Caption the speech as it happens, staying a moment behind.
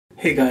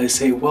Hey guys,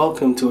 hey,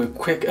 welcome to a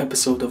quick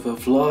episode of a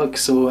vlog.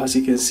 So as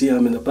you can see,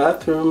 I'm in the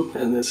bathroom,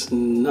 and it's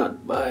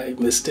not by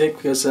mistake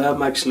because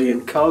I'm actually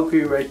in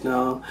Calgary right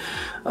now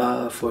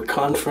for a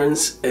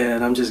conference,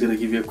 and I'm just gonna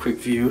give you a quick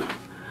view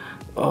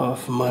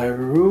of my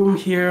room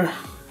here.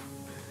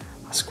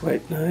 It's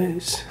quite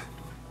nice.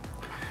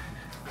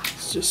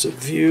 It's just a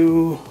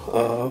view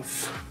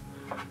of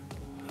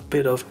a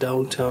bit of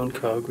downtown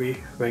Calgary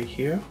right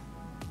here.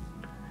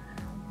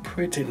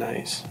 Pretty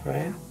nice,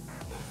 right?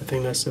 I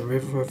think that's the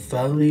River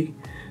Valley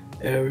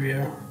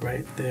area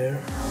right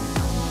there.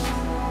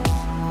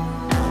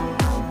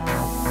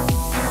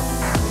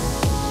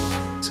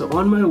 So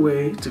on my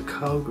way to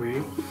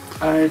Calgary,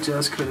 I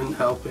just couldn't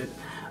help it.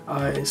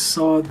 I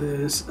saw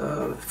this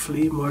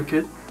flea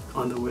market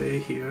on the way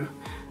here,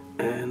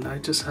 and I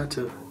just had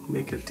to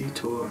make a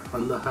detour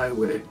on the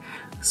highway,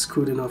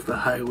 scooting off the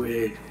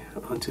highway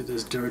onto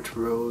this dirt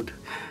road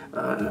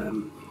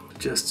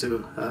just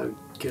to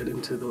get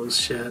into those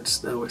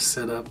sheds that were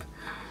set up.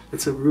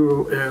 It's a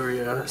rural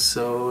area,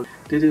 so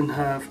they didn't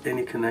have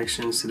any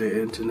connections to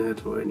the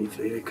internet or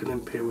anything. I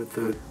couldn't pay with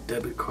a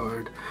debit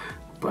card,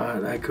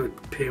 but I could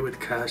pay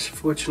with cash.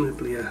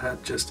 Fortunately, I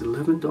had just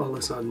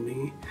 $11 on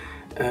me,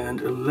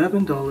 and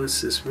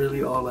 $11 is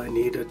really all I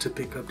needed to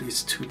pick up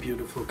these two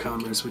beautiful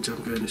cameras, which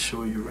I'm going to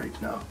show you right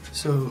now.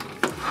 So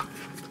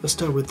let's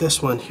start with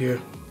this one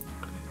here.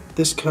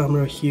 This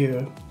camera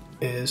here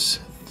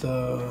is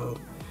the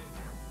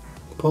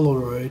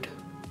Polaroid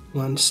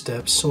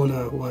one-step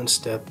Sonar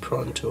one-step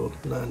Pronto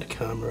land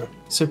camera.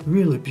 It's a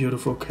really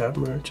beautiful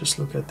camera. Just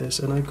look at this,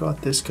 and I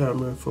got this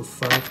camera for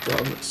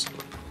 $5.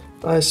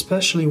 I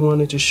especially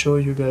wanted to show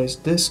you guys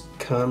this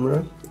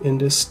camera in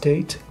this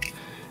state,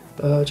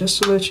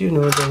 just to let you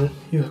know that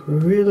you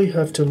really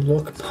have to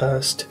look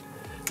past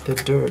the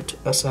dirt,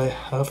 as I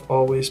have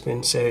always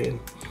been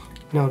saying.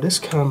 Now this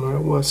camera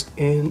was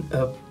in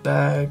a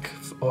bag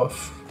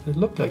of, it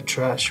looked like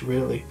trash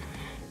really.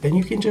 And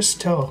you can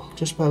just tell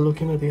just by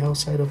looking at the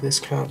outside of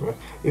this camera.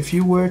 If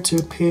you were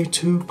to pay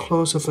too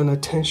close of an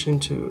attention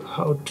to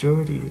how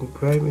dirty and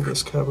grimy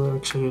this camera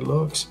actually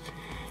looks,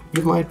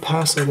 you might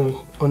pass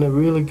on a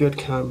really good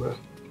camera.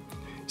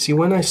 See,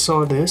 when I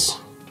saw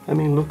this, I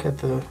mean, look at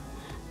the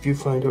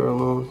viewfinder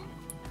alone.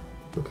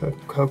 Look at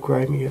how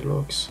grimy it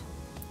looks,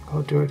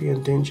 how dirty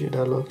and dingy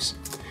that looks.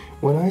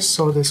 When I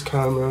saw this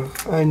camera,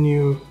 I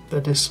knew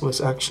that this was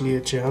actually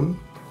a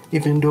gem,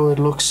 even though it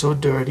looks so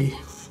dirty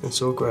and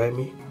so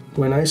grimy.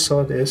 When I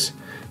saw this,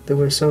 there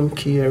were some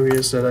key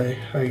areas that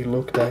I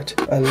looked at.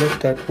 I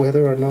looked at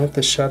whether or not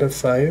the shutter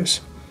fires.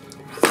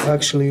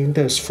 Actually,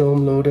 there's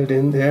film loaded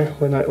in there.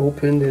 When I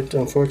opened it,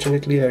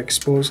 unfortunately I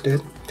exposed it.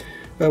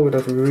 I would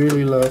have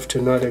really loved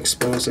to not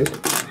expose it.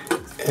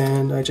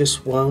 And I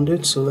just wound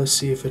it, so let's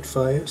see if it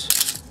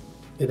fires.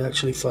 It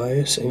actually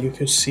fires, and you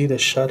can see the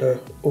shutter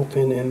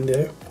open in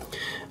there.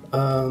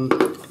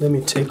 Let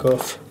me take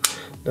off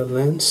the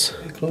lens.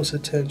 Close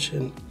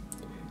attention.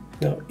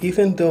 Now,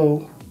 even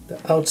though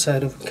the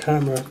outside of the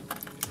camera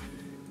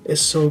is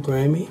so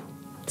grimy,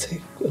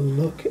 take a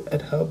look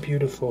at how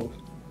beautiful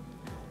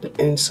the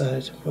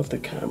inside of the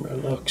camera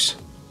looks.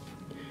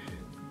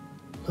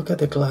 Look at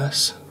the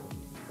glass.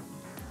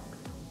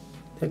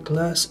 The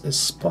glass is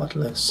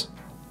spotless.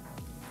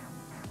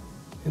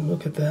 And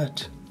look at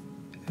that.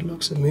 It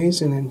looks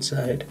amazing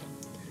inside.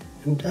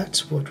 And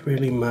that's what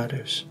really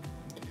matters.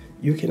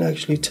 You can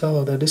actually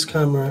tell that this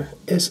camera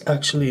is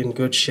actually in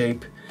good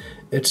shape.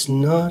 It's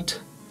not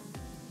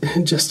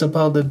just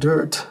about the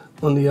dirt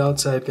on the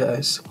outside,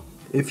 guys.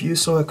 If you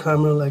saw a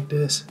camera like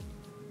this,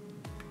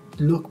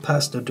 look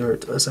past the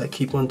dirt, as I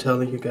keep on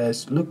telling you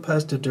guys. Look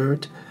past the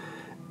dirt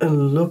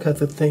and look at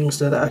the things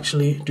that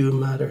actually do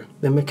matter.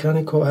 The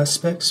mechanical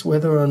aspects,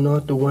 whether or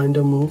not the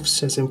winder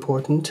moves is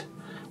important,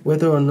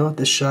 whether or not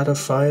the shutter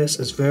fires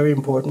is very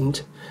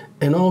important,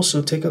 and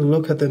also take a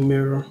look at the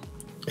mirror.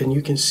 And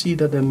you can see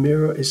that the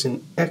mirror is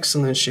in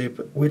excellent shape,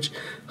 which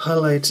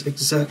highlights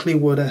exactly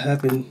what I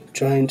have been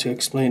trying to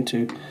explain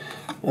to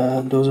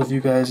those of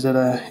you guys that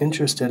are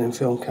interested in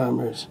film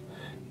cameras.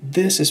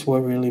 This is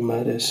what really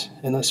matters,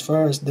 and as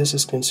far as this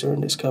is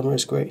concerned, this camera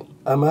is great.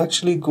 I'm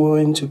actually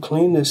going to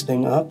clean this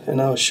thing up, and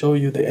I'll show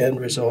you the end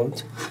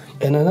result.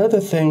 And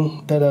another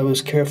thing that I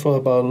was careful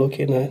about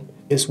looking at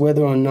is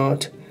whether or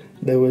not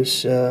there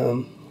was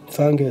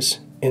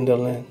fungus in the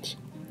lens.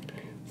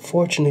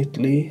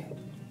 Fortunately,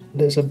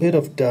 there's a bit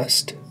of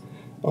dust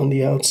on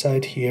the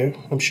outside here.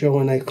 I'm sure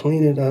when I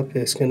clean it up,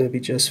 it's going to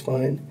be just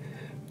fine.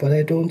 But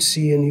I don't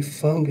see any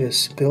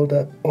fungus build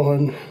up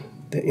on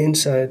the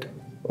inside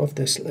of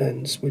this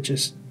lens, which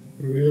is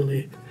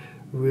really,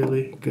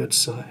 really good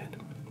sign.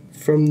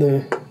 From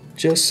the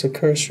just a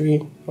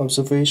cursory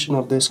observation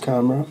of this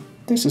camera,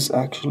 this is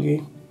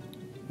actually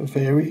a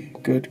very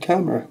good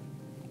camera.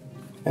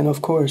 And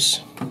of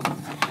course,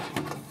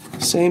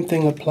 same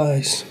thing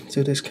applies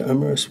to this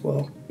camera as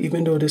well.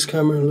 Even though this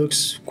camera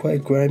looks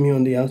quite grimy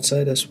on the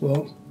outside as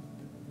well,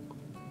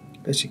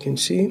 as you can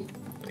see,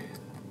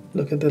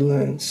 look at the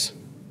lens.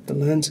 The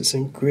lens is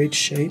in great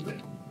shape.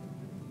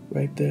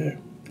 Right there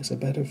is a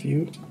better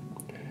view.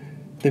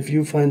 the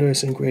viewfinder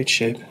is in great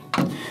shape.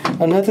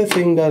 Another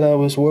thing that I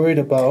was worried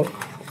about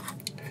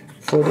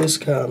for this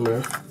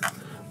camera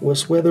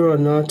was whether or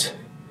not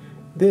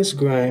this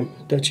grime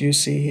that you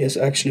see is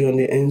actually on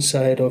the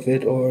inside of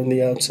it or on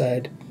the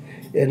outside.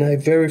 And I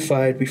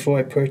verified before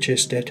I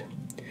purchased it,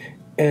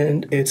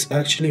 and it's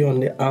actually on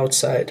the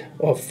outside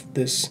of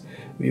this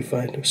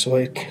viewfinder, so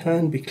it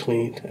can be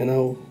cleaned, and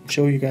I'll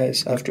show you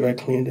guys after I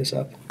clean this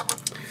up.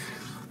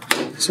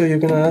 So you're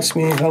gonna ask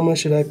me, how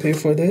much did I pay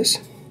for this?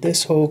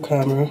 This whole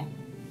camera,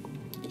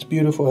 it's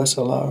beautiful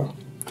SLR,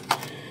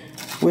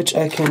 which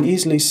I can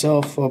easily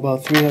sell for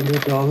about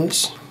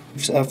 $300.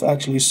 I've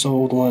actually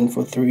sold one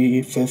for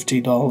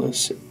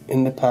 $350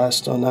 in the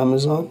past on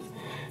Amazon.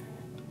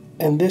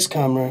 And this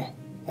camera,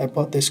 I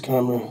bought this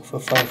camera for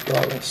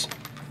 $5.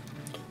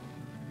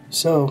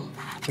 So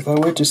if I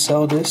were to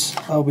sell this,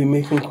 I'll be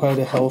making quite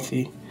a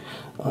healthy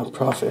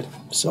profit.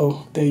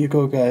 So there you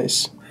go,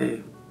 guys.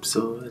 Hey,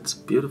 so it's a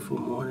beautiful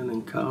morning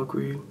in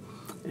Calgary,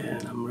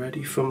 and I'm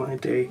ready for my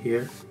day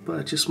here. But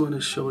I just want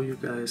to show you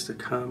guys the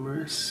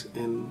cameras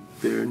in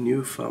their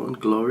newfound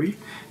glory,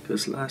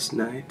 because last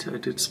night I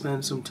did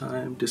spend some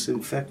time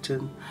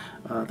disinfecting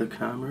the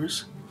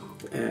cameras,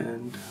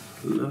 and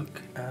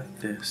look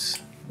at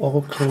this,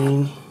 all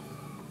clean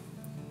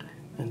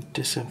and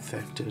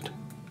disinfected.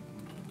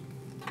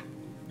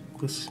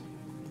 This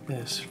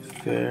is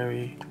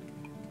very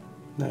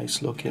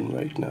nice looking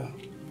right now.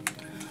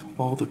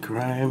 All the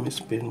grime has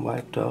been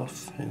wiped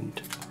off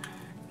and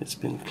it's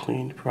been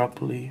cleaned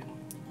properly.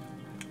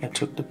 I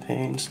took the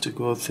pains to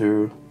go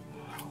through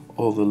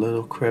all the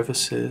little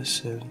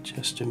crevices and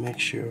just to make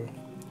sure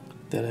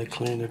that I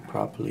cleaned it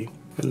properly.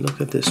 And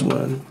look at this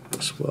one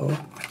as well.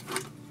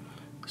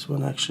 This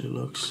one actually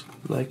looks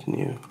like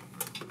new.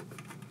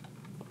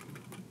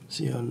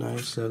 See how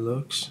nice that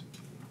looks?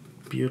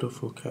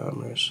 Beautiful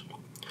cameras.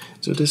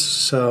 So this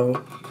is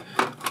how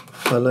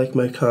I like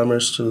my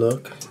cameras to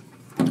look.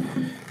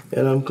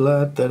 And I'm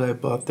glad that I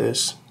bought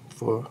this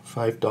for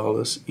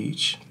 $5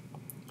 each,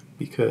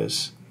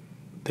 because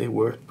they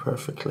work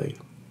perfectly.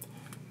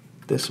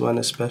 This one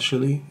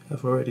especially,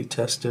 I've already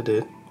tested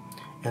it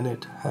and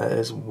it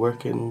is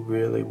working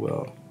really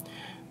well.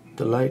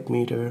 The light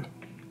meter,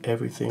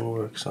 everything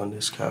works on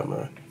this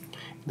camera.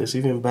 There's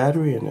even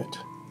battery in it,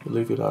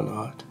 believe it or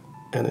not,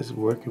 and it's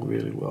working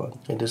really well.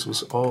 And this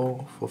was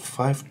all for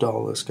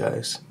 $5,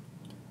 guys.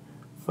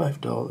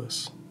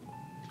 $5.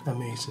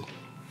 Amazing.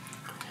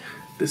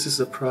 This is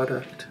a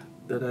product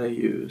that I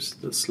use,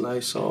 the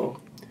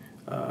Lysol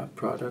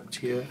product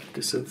here,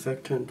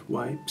 disinfectant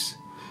wipes,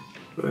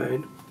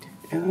 right?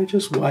 And I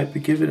just wipe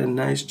it, give it a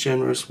nice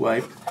generous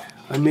wipe.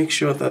 I make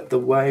sure that the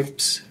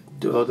wipes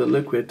or the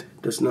liquid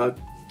does not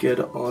get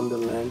on the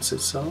lens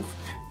itself.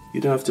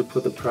 You don't have to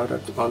put the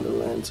product on the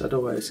lens,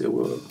 otherwise it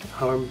will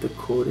harm the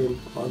coating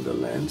on the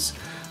lens.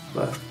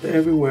 But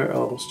everywhere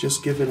else,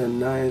 just give it a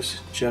nice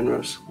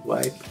generous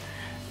wipe.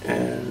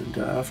 And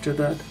after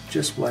that,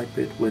 just wipe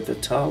it with a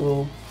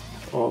towel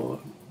or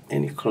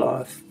any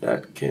cloth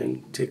that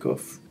can take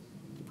off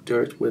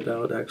dirt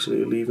without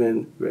actually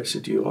leaving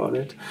residue on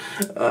it.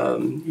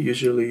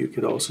 Usually you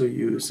could also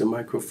use the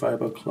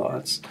microfiber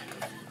cloths.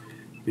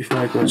 Before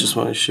I go, I just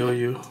want to show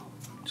you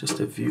just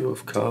a view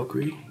of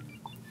Calgary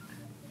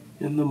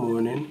in the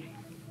morning.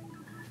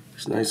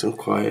 It's nice and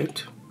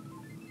quiet,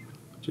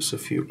 just a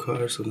few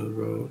cars on the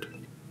road.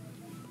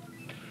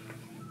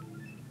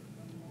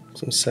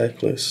 Some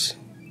cyclists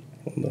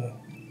on the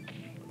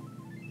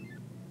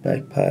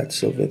bike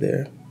paths over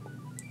there.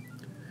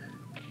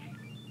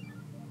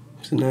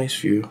 It's a nice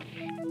view.